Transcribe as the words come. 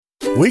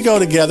We go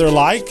together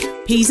like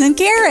peas and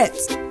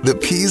carrots. The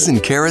Peas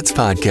and Carrots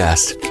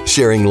Podcast,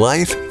 sharing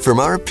life from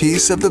our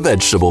piece of the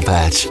vegetable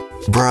patch.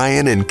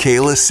 Brian and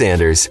Kayla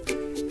Sanders.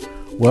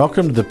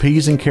 Welcome to the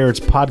Peas and Carrots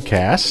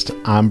Podcast.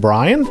 I'm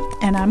Brian.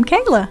 And I'm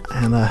Kayla.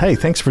 And hey,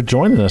 thanks for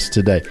joining us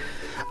today.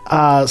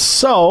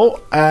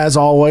 So, as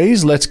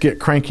always, let's get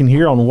cranking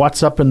here on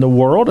what's up in the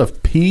world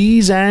of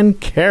peas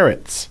and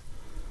carrots.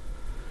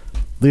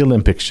 The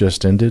Olympics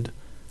just ended.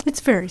 It's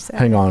very sad.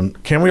 Hang on.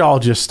 Can we all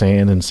just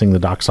stand and sing the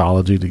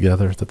doxology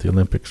together that the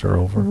Olympics are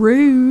over?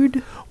 Rude.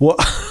 What?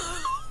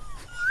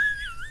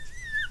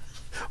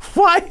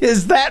 Why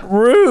is that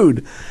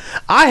rude?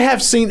 I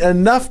have seen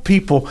enough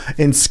people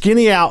in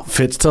skinny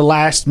outfits to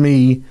last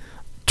me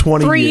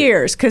 20 3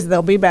 years, because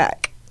they'll be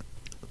back.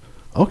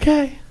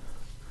 Okay.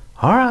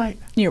 All right.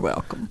 You're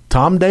welcome.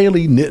 Tom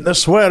Daly knitting a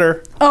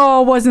sweater.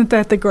 Oh, wasn't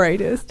that the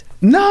greatest?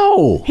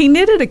 No. He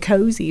knitted a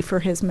cozy for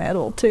his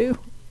medal, too.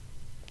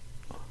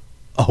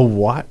 A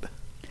what?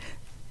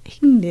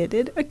 He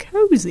knitted a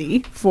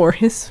cozy for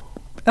his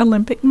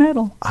Olympic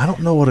medal. I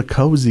don't know what a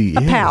cozy is.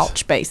 A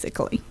pouch,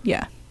 basically.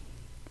 Yeah.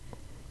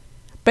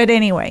 But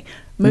anyway,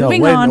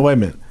 moving on. Wait a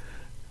minute.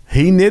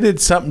 He knitted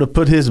something to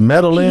put his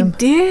medal in? He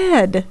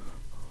did.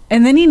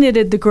 And then he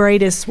knitted the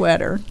greatest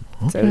sweater.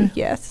 Okay. So,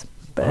 yes.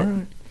 But, all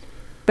right.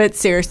 But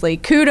seriously,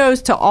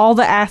 kudos to all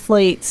the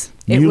athletes.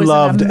 It was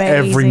loved an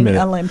amazing every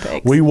minute.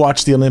 Olympics. We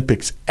watched the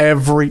Olympics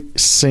every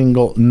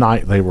single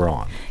night they were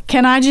on.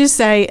 Can I just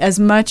say, as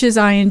much as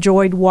I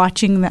enjoyed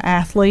watching the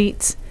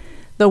athletes,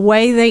 the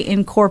way they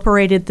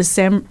incorporated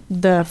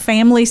the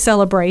family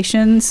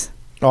celebrations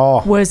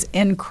was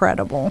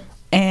incredible.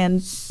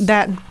 And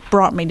that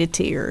brought me to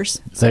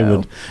tears.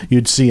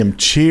 You'd see them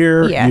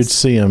cheer. Yes. You'd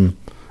see them.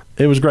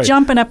 It was great.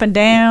 Jumping up and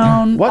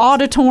down,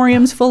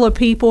 auditoriums full of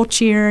people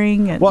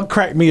cheering. And what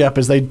cracked me up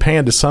is they'd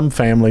pan to some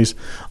families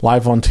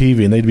live on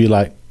TV and they'd be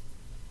like,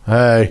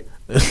 hey.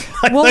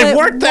 Well, they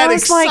weren't that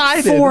excited.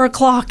 excited. Like 4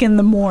 o'clock in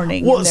the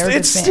morning. Well,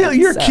 it's still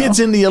your kids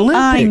in the Olympics.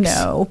 I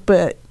know,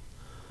 but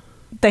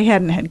they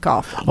hadn't had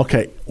coffee.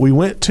 Okay, we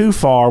went too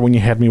far when you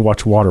had me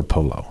watch water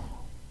polo.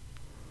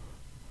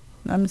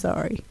 I'm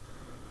sorry.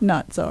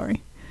 Not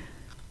sorry.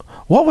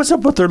 What was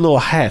up with their little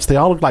hats? They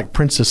all look like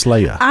Princess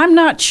Leia. I'm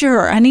not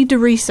sure. I need to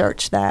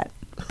research that.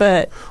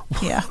 But,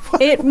 yeah.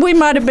 We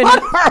might have been...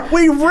 What are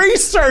we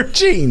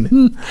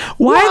researching?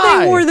 Why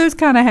they wore those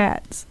kind of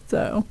hats.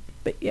 So,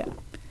 but yeah.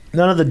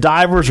 None of the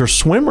divers or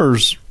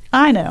swimmers.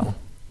 I know.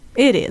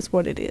 It is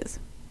what it is.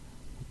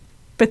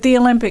 But the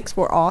Olympics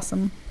were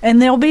awesome.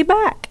 And they'll be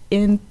back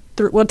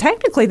well,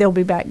 technically they'll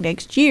be back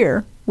next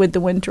year with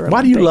the Winter Olympics.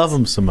 Why do you love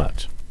them so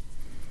much?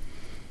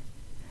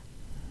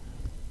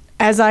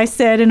 As I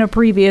said in a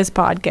previous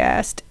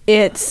podcast,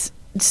 it's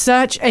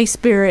such a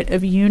spirit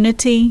of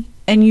unity.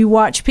 And you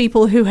watch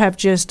people who have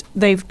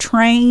they've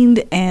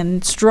trained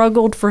and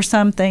struggled for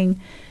something,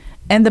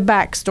 and the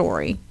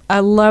backstory. I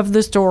love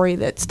the story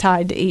that's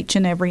tied to each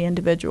and every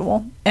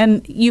individual.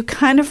 And you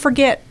kind of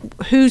forget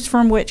who's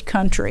from which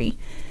country.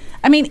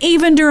 I mean,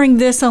 even during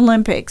this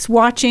Olympics,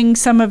 watching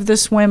some of the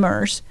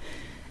swimmers,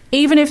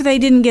 even if they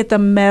didn't get the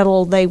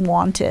medal they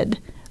wanted,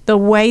 the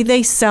way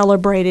they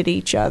celebrated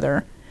each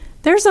other,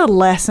 there's a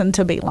lesson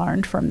to be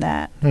learned from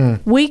that.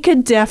 We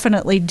could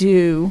definitely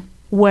do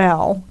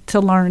well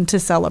to learn to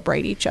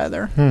celebrate each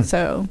other.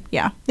 So,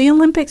 yeah, the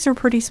Olympics are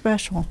pretty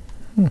special.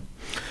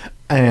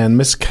 And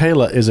Miss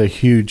Kayla is a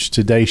huge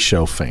Today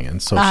Show fan,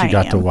 so she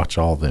got to watch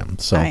all of them.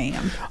 So, I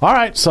am. All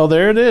right, so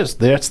there it is.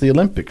 That's the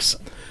Olympics.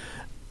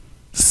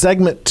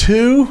 Segment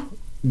 2,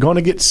 going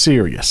to get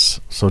serious.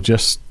 So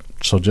just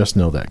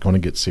know that, going to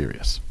get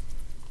serious.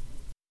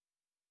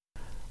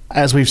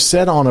 As we've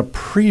said on a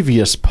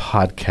previous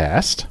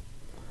podcast,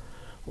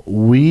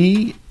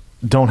 we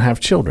don't have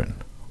children.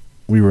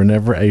 We were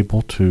never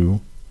able to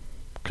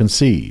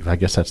conceive. I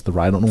guess that's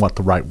I don't know what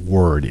the right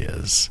word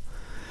is.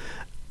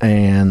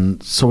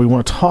 And so we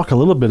want to talk a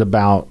little bit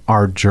about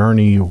our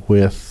journey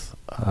with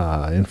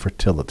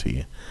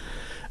infertility.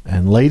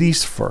 And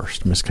ladies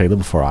first, Miss Kayla,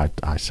 before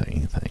I say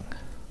anything.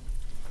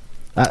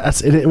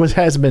 It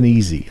has been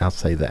easy. I'll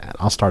say that.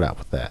 I'll start out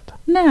with that.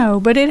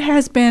 No, but it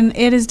has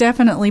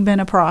definitely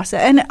been a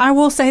process. And I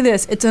will say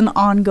this, it's an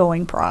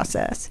ongoing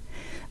process.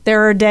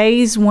 There are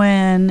days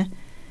when,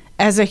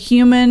 as a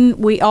human,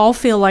 we all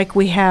feel like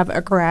we have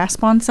a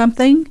grasp on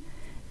something,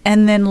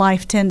 and then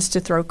life tends to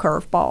throw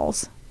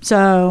curveballs.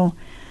 So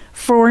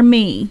for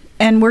me,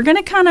 and we're going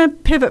to kind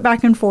of pivot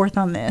back and forth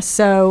on this.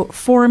 So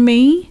for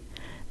me,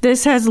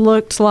 this has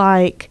looked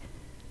like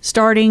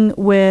starting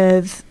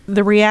with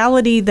the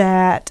reality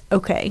that,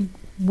 okay,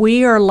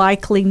 we are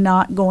likely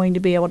not going to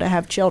be able to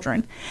have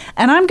children.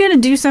 And I'm going to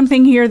do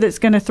something here that's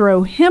going to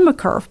throw him a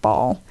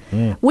curveball.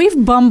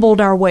 We've bumbled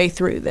our way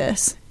through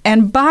this.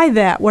 And by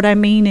that, what I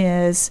mean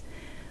is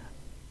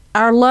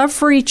our love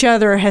for each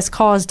other has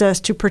caused us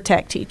to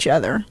protect each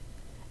other.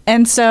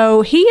 And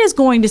so he is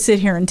going to sit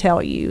here and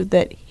tell you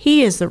that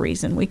he is the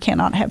reason we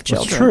cannot have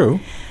children. That's true.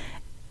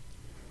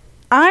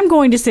 I'm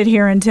going to sit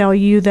here and tell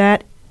you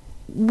that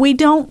we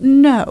don't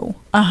know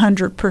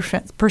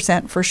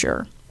 100% for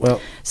sure.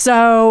 Well,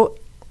 so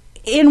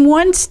in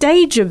one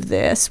stage of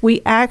this,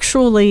 we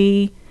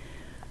actually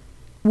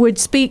would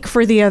speak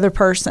for the other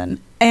person.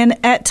 And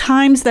at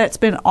times that's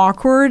been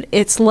awkward.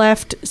 It's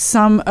left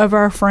some of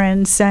our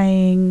friends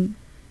saying,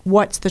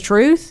 what's the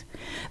truth?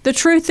 The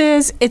truth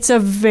is, it's a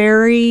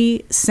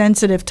very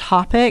sensitive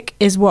topic,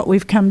 is what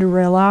we've come to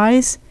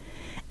realize.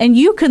 And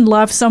you can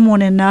love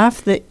someone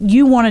enough that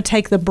you want to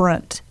take the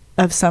brunt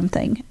of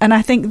something. And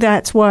I think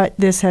that's what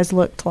this has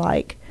looked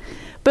like.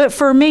 But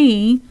for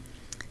me,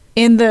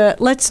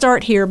 let's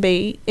start here,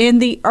 B. In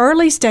the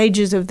early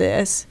stages of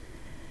this,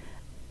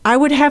 I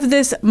would have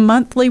this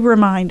monthly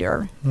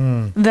reminder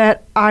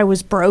that I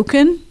was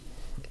broken,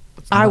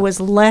 I was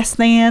less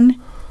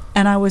than,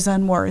 and I was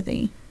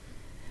unworthy.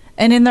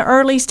 And in the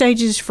early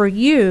stages for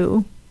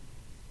you,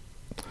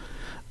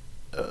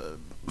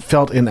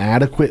 felt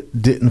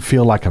inadequate, didn't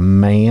feel like a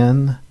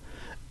man,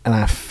 and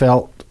I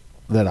felt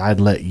that I'd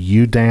let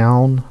you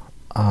down.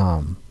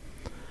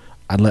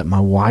 I'd let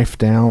my wife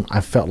down. I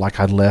felt like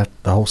I'd let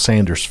the whole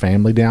Sanders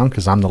family down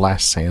because I'm the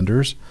last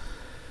Sanders.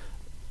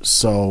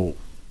 So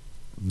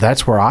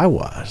that's where I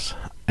was.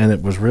 And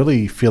it was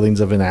really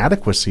feelings of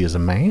inadequacy as a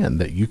man,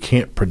 that you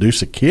can't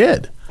produce a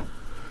kid.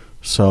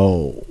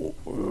 So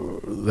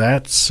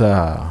that's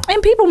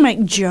and people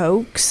make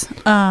jokes.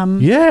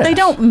 Yes. They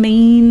don't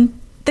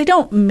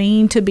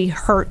mean to be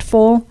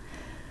hurtful.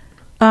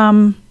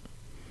 But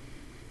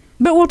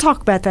we'll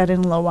talk about that in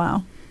a little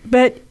while.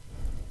 But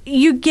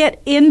you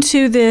get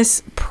into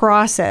this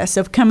process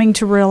of coming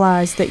to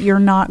realize that you're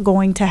not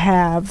going to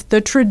have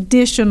the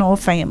traditional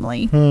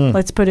family.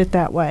 Let's put it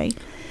that way.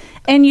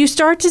 And you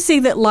start to see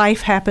that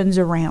life happens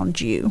around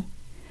you.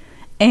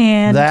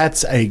 And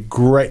that's a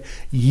great,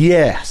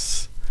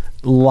 yes,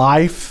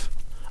 life,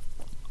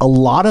 a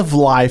lot of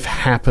life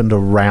happened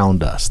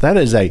around us. That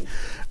is a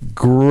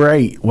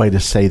great way to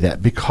say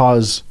that,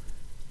 because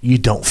you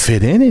don't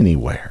fit in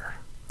anywhere.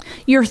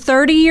 You're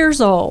 30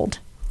 years old,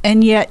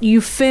 and yet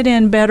you fit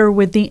in better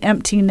with the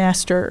empty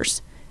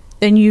nesters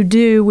than you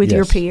do with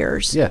your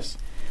peers. Yes.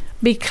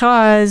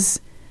 Because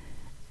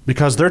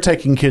they're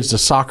taking kids to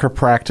soccer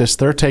practice,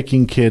 they're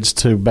taking kids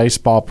to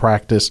baseball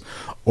practice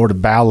or to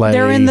ballet.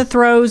 They're in the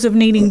throes of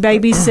needing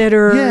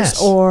babysitters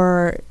Yes.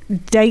 or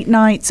date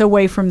nights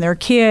away from their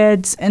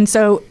kids. And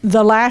so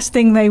the last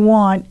thing they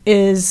want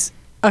is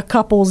a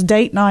couple's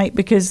date night,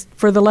 because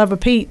for the love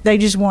of Pete, they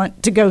just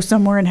want to go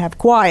somewhere and have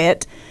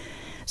quiet.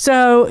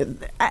 So,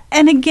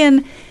 and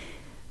again,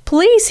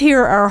 please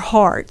hear our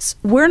hearts.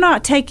 We're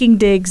not taking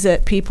digs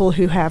at people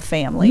who have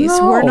families.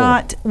 No.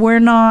 We're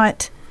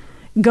not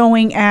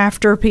going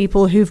after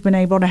people who've been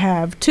able to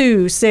have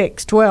 2,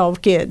 6,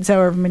 12 kids,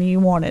 however many you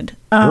wanted.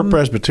 We're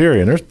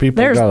Presbyterian. There's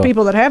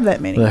people that have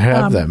that many. That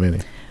have that many.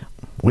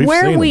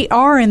 Where we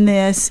are in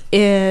this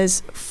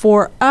is,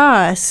 for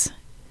us,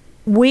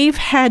 we've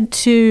had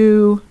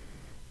to,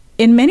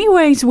 in many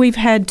ways, we've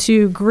had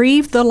to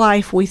grieve the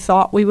life we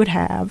thought we would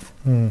have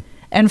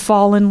and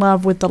fall in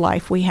love with the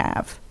life we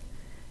have.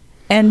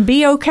 And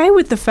be okay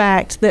with the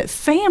fact that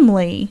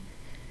family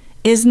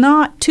is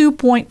not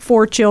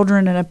 2.4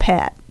 children and a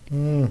pet.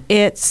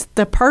 It's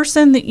the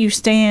person that you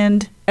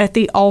stand at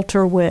the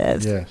altar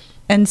with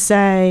and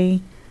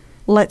say,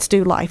 let's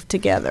do life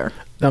together.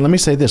 Now, let me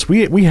say this.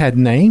 We had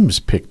names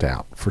picked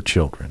out for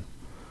children.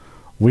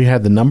 We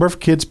had the number of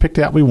kids picked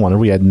out we wanted.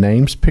 We had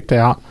names picked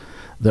out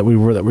that we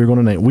were going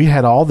to name. We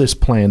had all this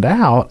planned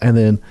out, and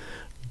then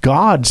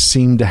God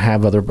seemed to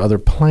have other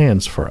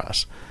plans for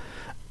us.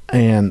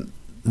 And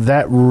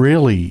that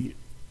really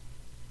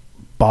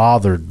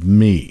bothered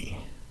me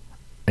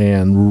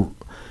and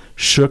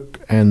shook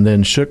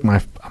my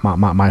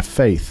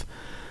faith.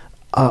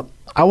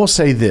 I will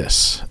say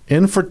this: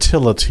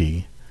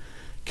 infertility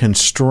can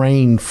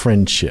strain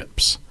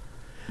friendships,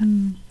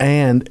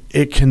 and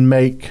it can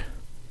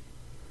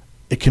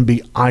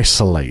be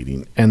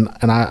isolating. And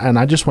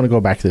I just want to go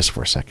back to this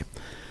for a second.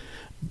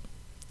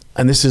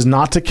 And this is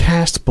not to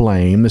cast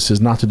blame. This is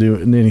not to do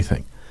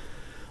anything.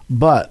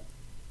 But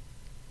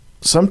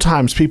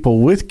sometimes people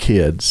with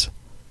kids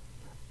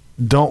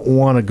don't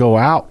want to go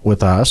out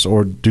with us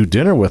or do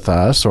dinner with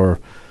us or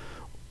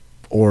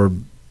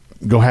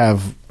go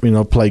have,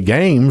 play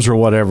games or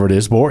whatever it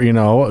is, or,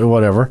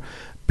 whatever,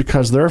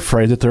 because they're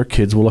afraid that their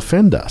kids will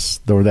offend us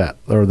or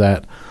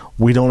that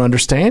we don't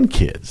understand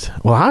kids.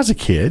 Well, I was a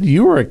kid.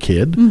 You were a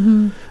kid,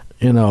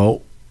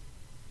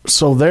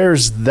 so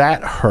there's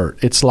that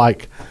hurt. It's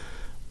like,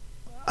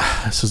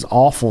 this is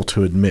awful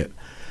to admit,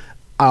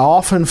 I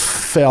often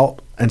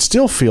felt and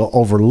still feel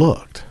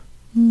overlooked.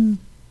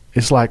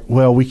 It's like,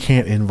 well, we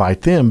can't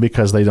invite them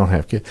because they don't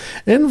have kids.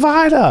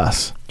 Invite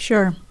us.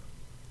 Sure.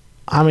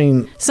 I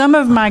mean, some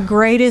of my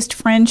greatest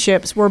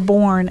friendships were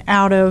born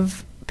out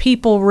of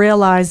people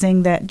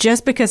realizing that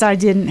just because I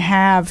didn't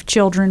have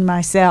children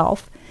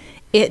myself,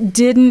 it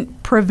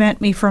didn't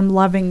prevent me from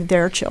loving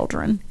their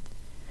children.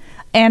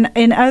 And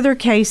in other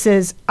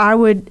cases,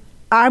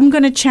 I'm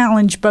going to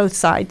challenge both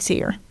sides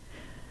here.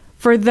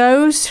 For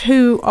those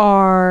who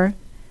are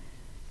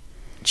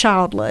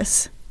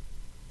childless,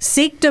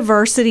 seek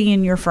diversity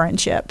in your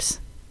friendships.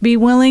 Be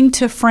willing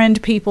to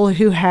friend people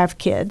who have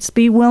kids.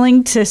 Be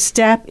willing to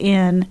step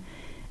in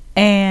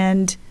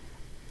and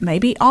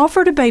maybe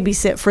offer to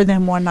babysit for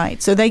them one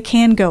night so they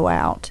can go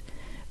out.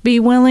 Be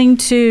willing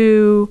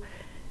to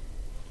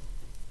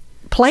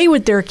play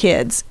with their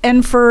kids.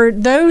 And for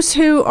those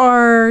who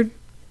are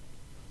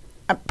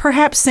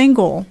perhaps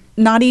single,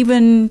 not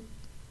even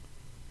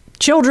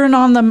children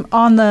on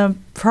the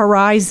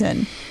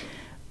horizon,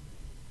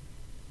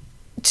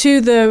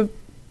 to the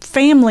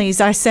families,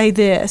 I say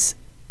this: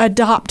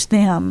 adopt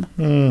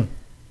them.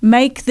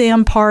 Make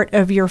them part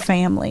of your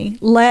family.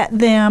 Let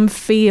them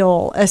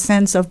feel a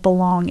sense of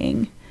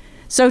belonging.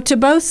 So to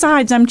both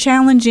sides, I'm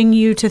challenging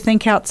you to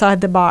think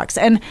outside the box.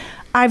 And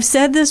I've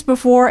said this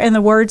before, and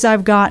the words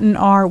I've gotten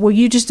are, well,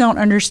 you just don't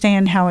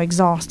understand how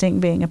exhausting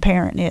being a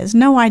parent is.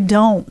 No, I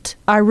don't.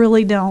 I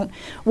really don't.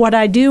 What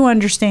I do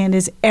understand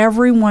is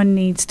everyone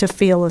needs to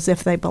feel as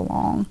if they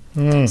belong.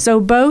 So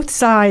both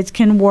sides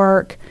can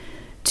work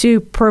to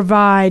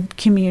provide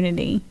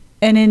community.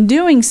 And in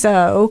doing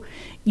so,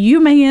 you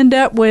may end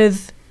up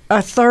with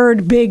a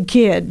third big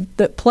kid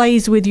that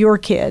plays with your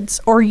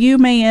kids, or you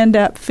may end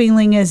up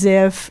feeling as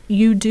if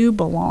you do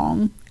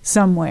belong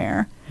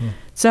somewhere.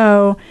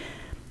 So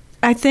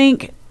I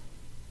think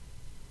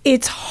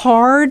it's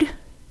hard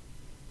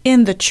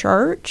in the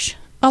church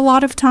a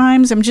lot of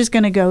times. I'm just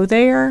going to go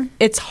there.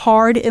 It's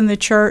hard in the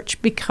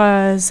church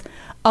because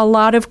a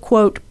lot of,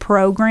 quote,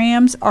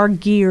 programs are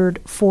geared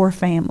for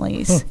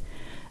families.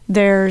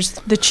 There's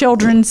the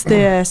children's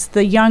this,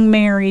 the young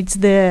married's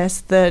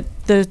this, the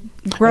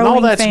growing and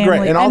all that's family.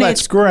 Great. And all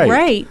that's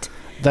great.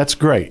 That's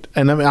great.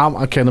 And let me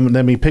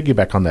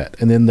piggyback on that.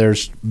 And then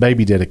there's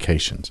baby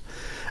dedications.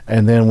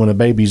 And then when a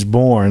baby's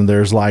born,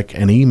 there's like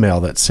an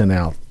email that's sent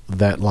out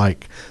that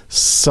like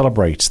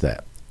celebrates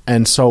that.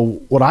 And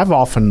so what I've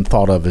often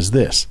thought of is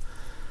this: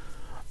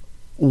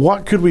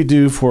 what could we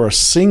do for a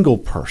single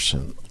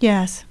person?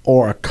 Yes.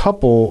 Or a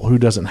couple who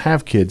doesn't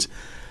have kids?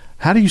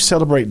 How do you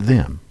celebrate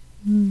them?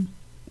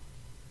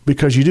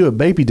 Because you do a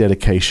baby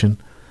dedication,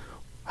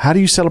 how do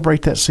you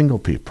celebrate that single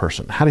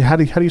person? How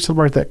do you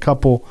celebrate that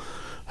couple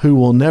who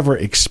will never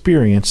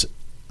experience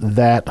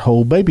that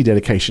whole baby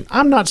dedication?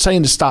 I'm not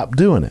saying to stop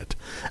doing it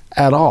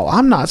at all.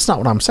 It's not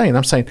what I'm saying.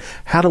 I'm saying,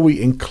 how do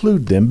we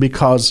include them?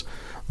 Because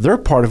they're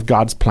part of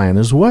God's plan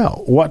as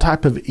well. What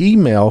type of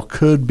email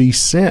could be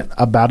sent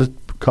about a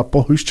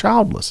couple who's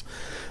childless?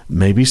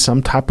 Maybe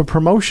some type of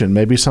promotion,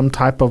 maybe some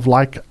type of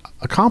like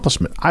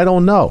accomplishment. I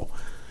don't know.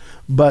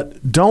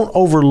 But don't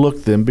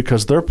overlook them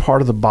because they're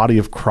part of the body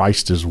of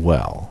Christ as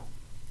well.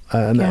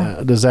 And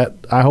I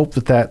hope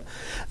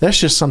that's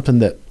just something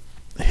that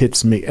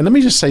hits me. And let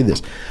me just say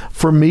this.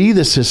 For me,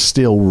 this is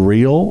still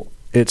real.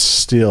 It's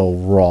still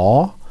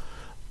raw.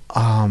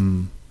 I'd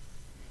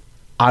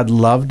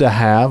love to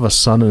have a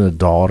son and a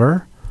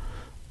daughter.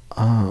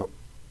 I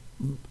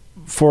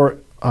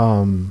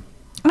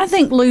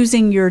think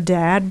losing your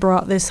dad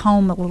brought this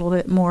home a little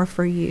bit more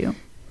for you.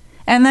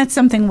 And that's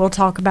something we'll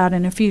talk about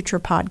in a future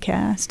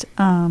podcast.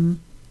 I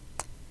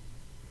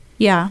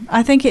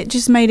think it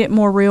just made it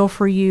more real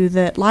for you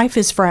that life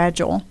is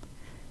fragile,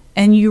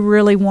 and you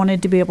really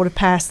wanted to be able to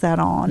pass that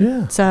on.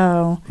 Yeah.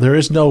 So there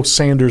is no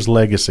Sanders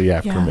legacy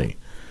after me.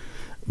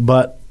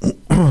 But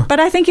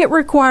I think it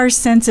requires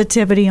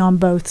sensitivity on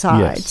both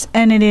sides. Yes.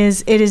 And it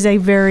is a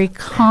very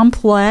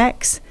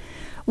complex.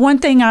 One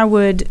thing I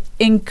would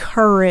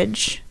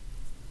encourage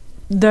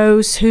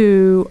those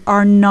who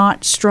are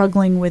not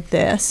struggling with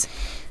this,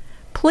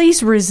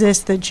 please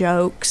resist the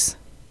jokes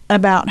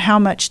about how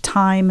much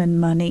time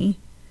and money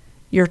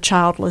your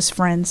childless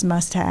friends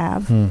must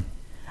have.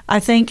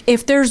 I think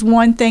if there's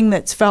one thing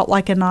that's felt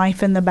like a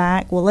knife in the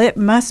back, well, it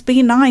must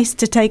be nice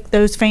to take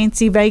those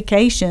fancy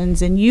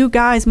vacations, and you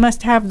guys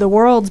must have the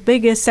world's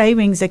biggest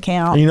savings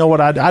account. You know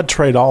what? I'd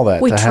trade all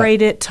that. We'd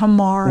trade it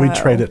tomorrow. We'd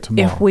trade it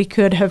tomorrow. If we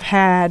could have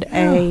had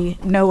a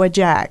Noah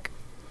Jack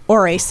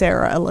or a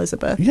Sarah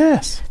Elizabeth.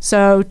 Yes.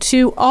 So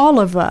to all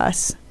of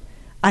us,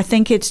 I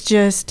think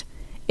it's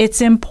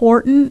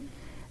important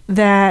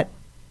that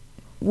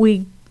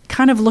we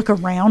kind of look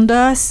around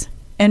us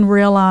and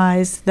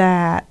realize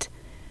that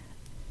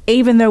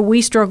even though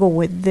we struggle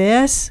with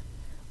this,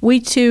 we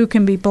too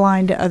can be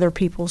blind to other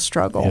people's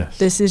struggle. Yes.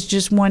 This is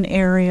just one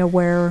area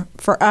where,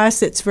 for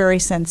us, it's very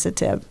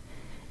sensitive.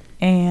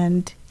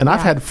 And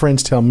I've had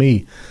friends tell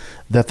me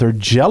that they're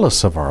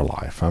jealous of our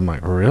life. I'm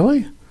like,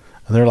 really?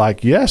 And they're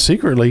like, yeah,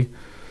 secretly,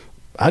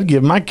 I'd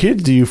give my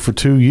kids to you for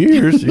 2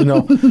 years.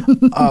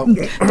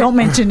 Don't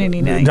mention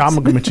any names. I'm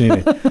not going to mention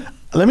any names.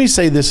 Let me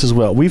say this as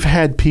well. We've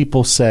had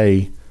people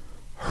say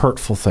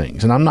hurtful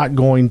things, and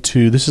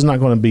this is not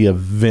going to be a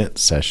vent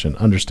session.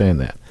 Understand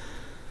that.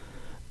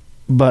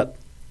 But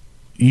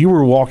you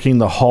were walking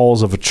the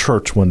halls of a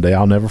church one day.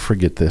 I'll never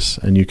forget this.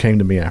 And you came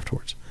to me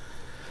afterwards.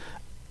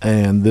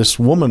 And this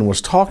woman was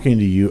talking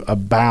to you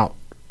about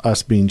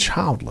us being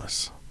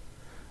childless.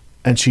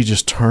 And she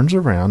just turns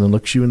around and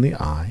looks you in the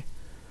eye.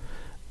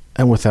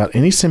 And without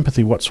any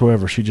sympathy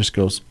whatsoever, she just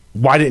goes,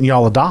 "Why didn't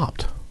y'all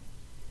adopt?"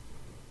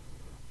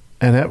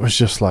 And that was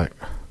just like,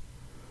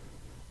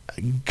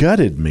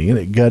 gutted me and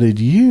it gutted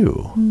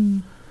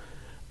you.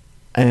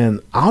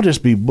 And I'll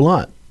just be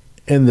blunt.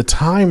 In the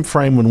time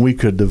frame when we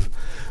could have,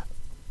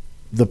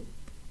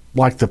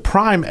 the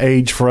prime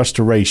age for us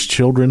to raise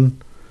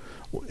children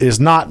is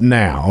not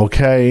now,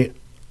 okay?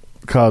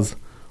 Because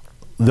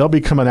they'll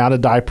be coming out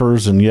of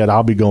diapers and yet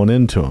I'll be going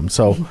into them.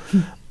 So,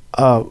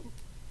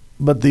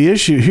 but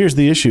here's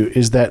the issue,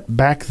 is that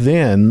back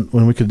then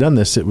when we could have done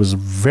this, it was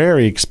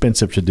very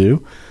expensive to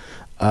do.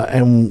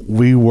 And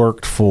we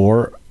worked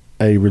for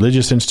a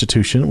religious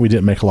institution. We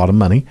didn't make a lot of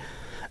money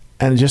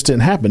and it just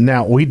didn't happen.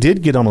 Now, we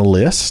did get on a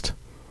list.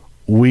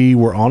 We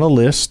were on a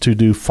list to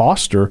do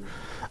foster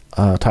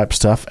type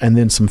stuff, and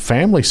then some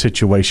family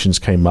situations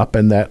came up,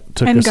 and that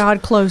took us. And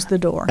God closed the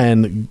door.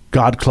 And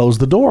God closed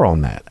the door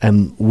on that,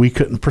 and we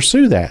couldn't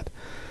pursue that.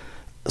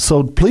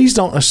 So please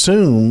don't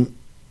assume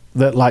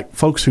that like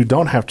folks who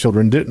don't have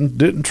children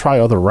didn't try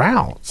other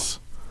routes.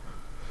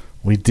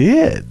 We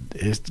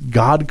did.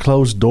 God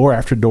closed door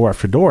after door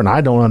after door, and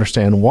I don't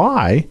understand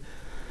why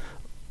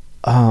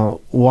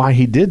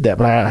He did that,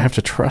 but I have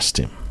to trust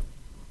Him.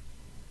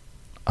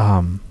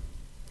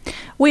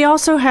 We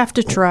also have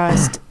to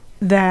trust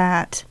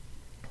that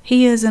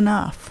He is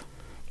enough.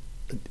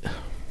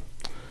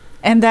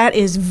 And that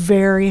is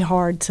very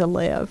hard to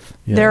live.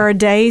 Yeah. There are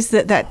days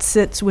that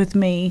sits with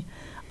me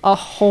a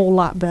whole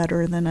lot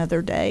better than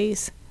other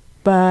days.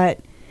 But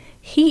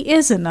He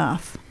is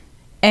enough.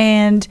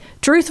 And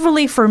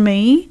truthfully for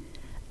me,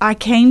 I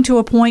came to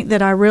a point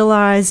that I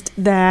realized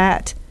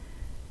that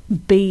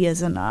B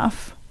is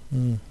enough.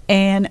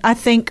 And I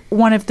think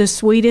one of the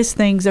sweetest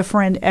things a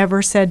friend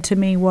ever said to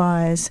me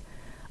was,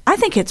 I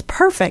think it's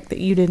perfect that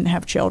you didn't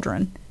have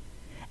children.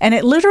 And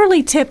it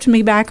literally tipped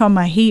me back on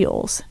my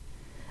heels.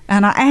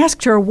 And I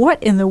asked her,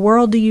 what in the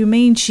world do you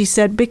mean? She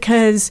said,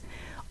 because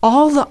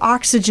all the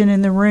oxygen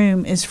in the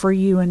room is for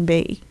you and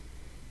B.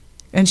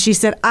 And she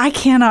said, I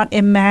cannot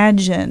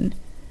imagine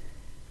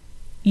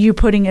you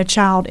putting a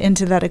child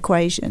into that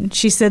equation.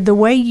 She said, the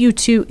way you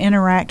two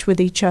interact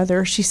with each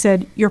other, she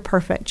said, you're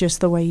perfect just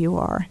the way you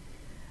are.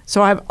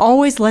 So I've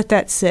always let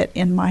that sit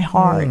in my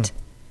heart.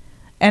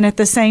 And at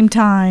the same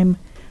time,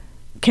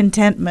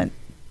 contentment.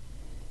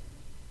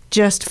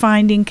 Just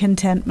finding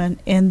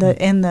contentment in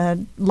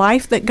the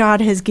life that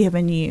God has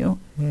given you.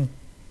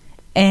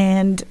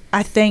 And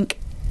I think,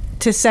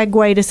 to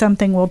segue to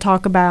something we'll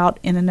talk about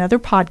in another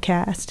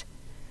podcast,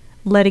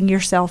 letting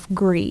yourself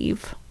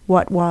grieve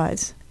what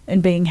was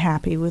and being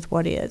happy with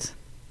what is.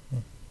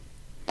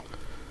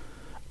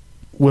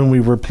 When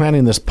we were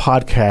planning this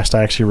podcast,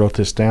 I actually wrote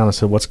this down. I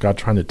said, what's God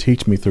trying to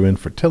teach me through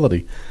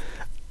infertility?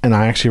 And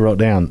I actually wrote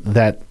down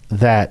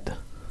that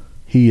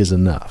He is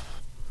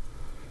enough.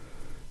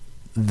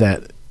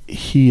 That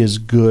He is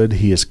good,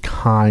 He is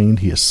kind,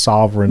 He is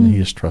sovereign, He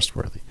is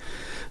trustworthy.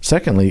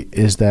 Secondly,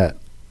 is that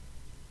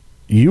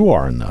you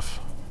are enough,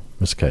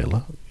 Miss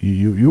Kayla.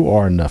 You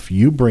are enough.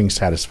 You bring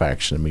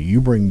satisfaction to me. You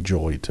bring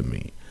joy to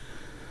me.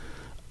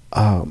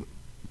 But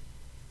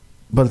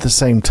at the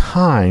same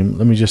time,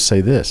 let me just say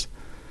this.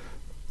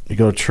 You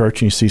go to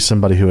church and you see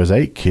somebody who has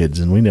 8 kids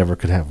and we never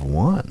could have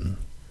one.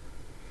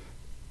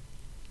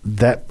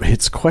 That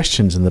hits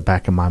questions in the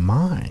back of my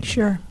mind.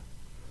 Sure.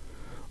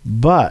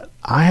 But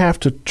I have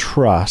to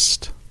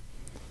trust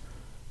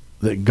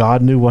that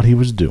God knew what He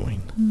was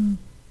doing.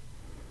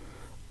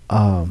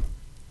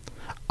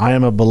 I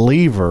am a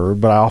believer,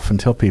 but I often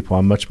tell people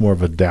I'm much more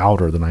of a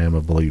doubter than I am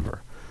a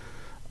believer.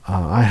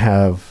 I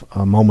have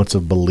moments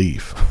of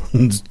belief,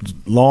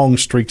 long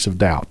streaks of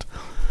doubt.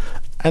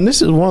 And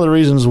this is one of the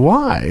reasons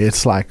why.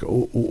 It's like,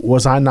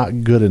 was I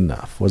not good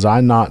enough? Was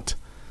I not,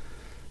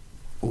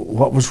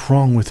 what was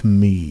wrong with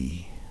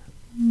me?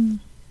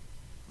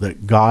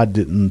 That God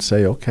didn't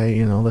say,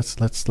 okay, let's,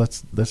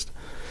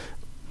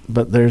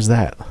 but there's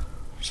that.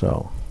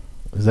 So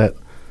is that,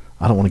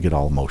 I don't want to get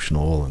all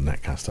emotional and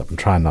that kind of stuff. I'm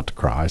trying not to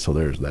cry. So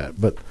there's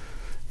that, but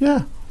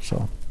yeah,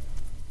 so.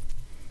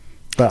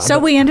 So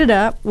we ended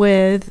up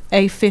with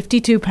a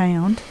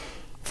 52-pound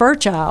fur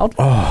child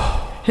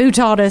who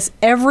taught us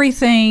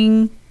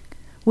everything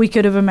we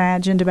could have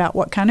imagined about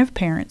what kind of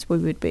parents we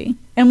would be.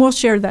 And we'll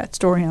share that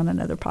story on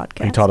another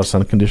podcast. He taught us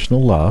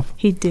unconditional love.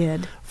 He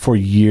did. For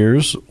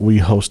years, we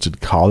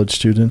hosted college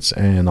students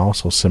and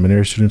also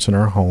seminary students in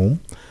our home.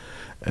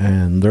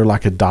 And they're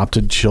like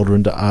adopted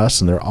children to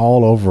us, and they're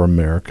all over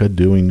America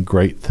doing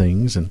great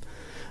things. And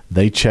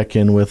they check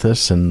in with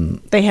us,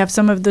 and they have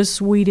some of the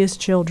sweetest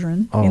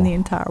children in the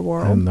entire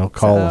world. And they'll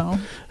call,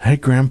 hey,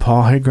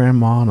 Grandpa, hey,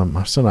 Grandma. And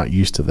I'm still not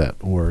used to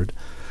that word.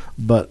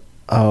 But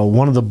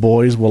one of the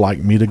boys will like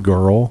meet a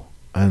girl,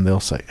 and they'll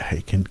say,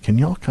 hey, can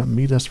y'all come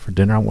meet us for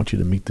dinner? I want you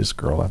to meet this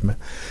girl I've met.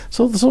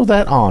 So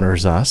that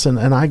honors us, and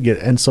I get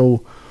it. And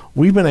so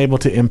we've been able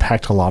to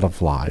impact a lot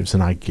of lives,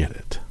 and I get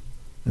it.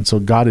 And so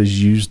God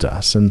has used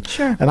us, and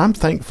sure. And I'm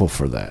thankful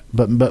for that.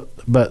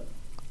 But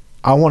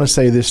I want to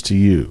say this to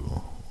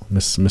you,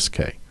 Miss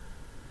K.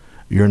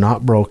 You're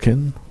not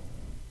broken.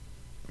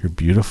 You're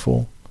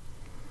beautiful.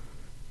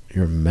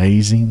 You're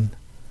amazing.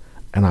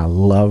 And I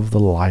love the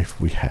life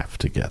we have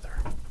together.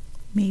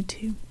 Me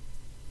too.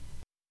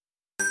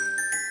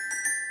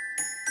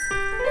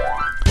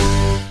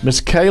 Miss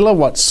Kayla,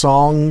 what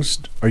songs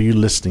are you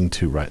listening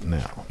to right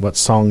now? What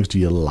songs do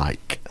you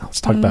like?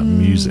 Let's talk about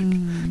music,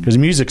 because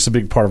music's a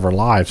big part of our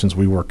lives since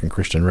we work in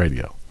Christian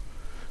radio.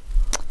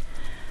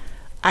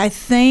 I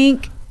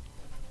think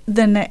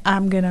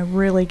I'm going to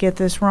really get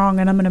this wrong,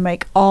 and I'm going to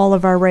make all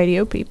of our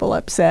radio people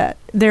upset.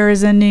 There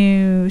is a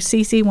new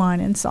CeCe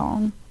Winans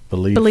song,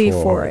 Believe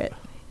for It.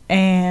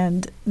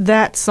 And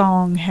that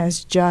song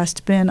has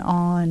just been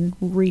on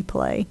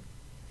replay.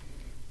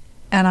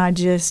 And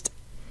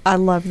I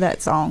love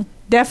that song.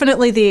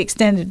 Definitely the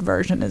extended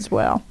version as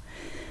well.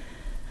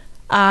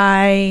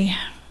 I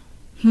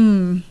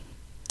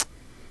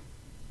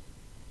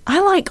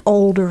like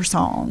older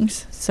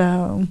songs.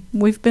 So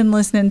we've been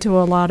listening to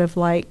a lot of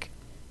like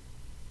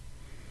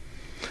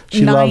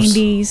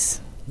 90s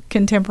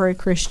contemporary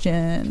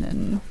Christian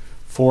and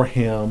For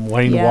Him,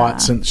 Wayne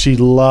Watson. She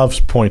loves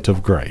Point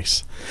of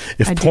Grace.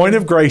 If Point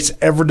of Grace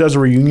ever does a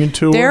reunion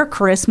tour, their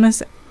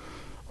Christmas,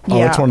 it's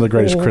one of the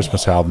greatest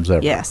Christmas albums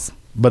ever. Yes.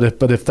 But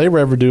if they were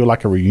ever do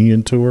like a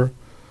reunion tour,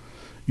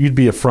 you'd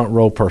be a front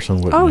row person,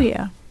 wouldn't you? Oh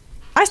yeah.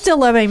 I still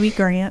love Amy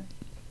Grant.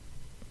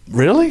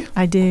 Really?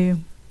 I do.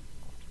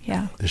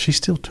 Yeah. Does she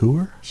still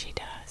tour? She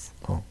does.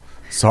 Oh,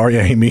 sorry,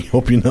 Amy.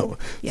 Hope you know.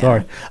 Yeah.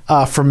 Sorry.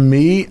 For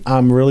me,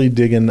 I'm really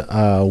digging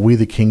We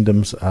the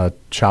Kingdom's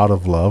Child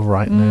of Love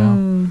right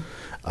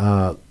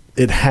now.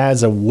 It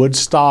has a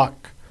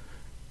Woodstock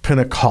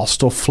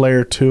Pentecostal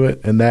flair to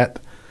it, and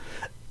that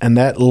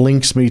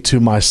links me to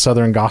my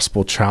Southern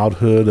gospel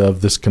childhood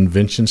of this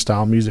convention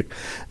style music.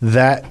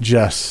 That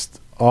just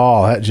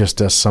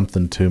does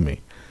something to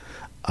me.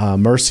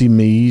 Mercy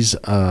Me's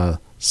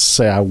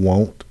Say I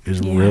Won't is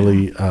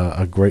really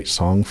a great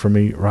song for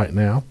me right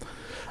now.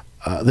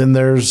 Then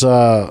there's,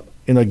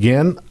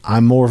 again,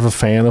 I'm more of a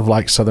fan of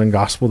like Southern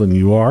gospel than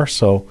you are.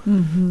 So,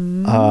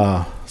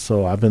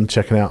 so I've been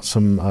checking out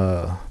some,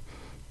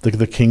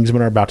 the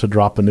Kingsmen are about to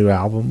drop a new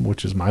album,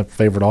 which is my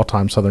favorite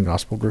all-time Southern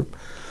gospel group.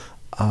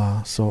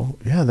 So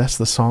yeah, that's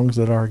the songs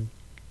that are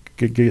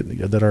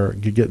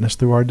getting us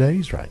through our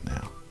days right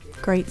now.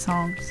 Great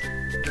songs.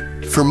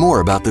 For more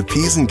about the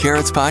Peas and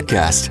Carrots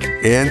podcast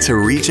and to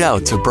reach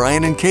out to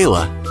Brian and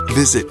Kayla,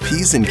 visit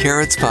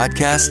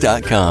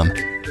peasandcarrotspodcast.com.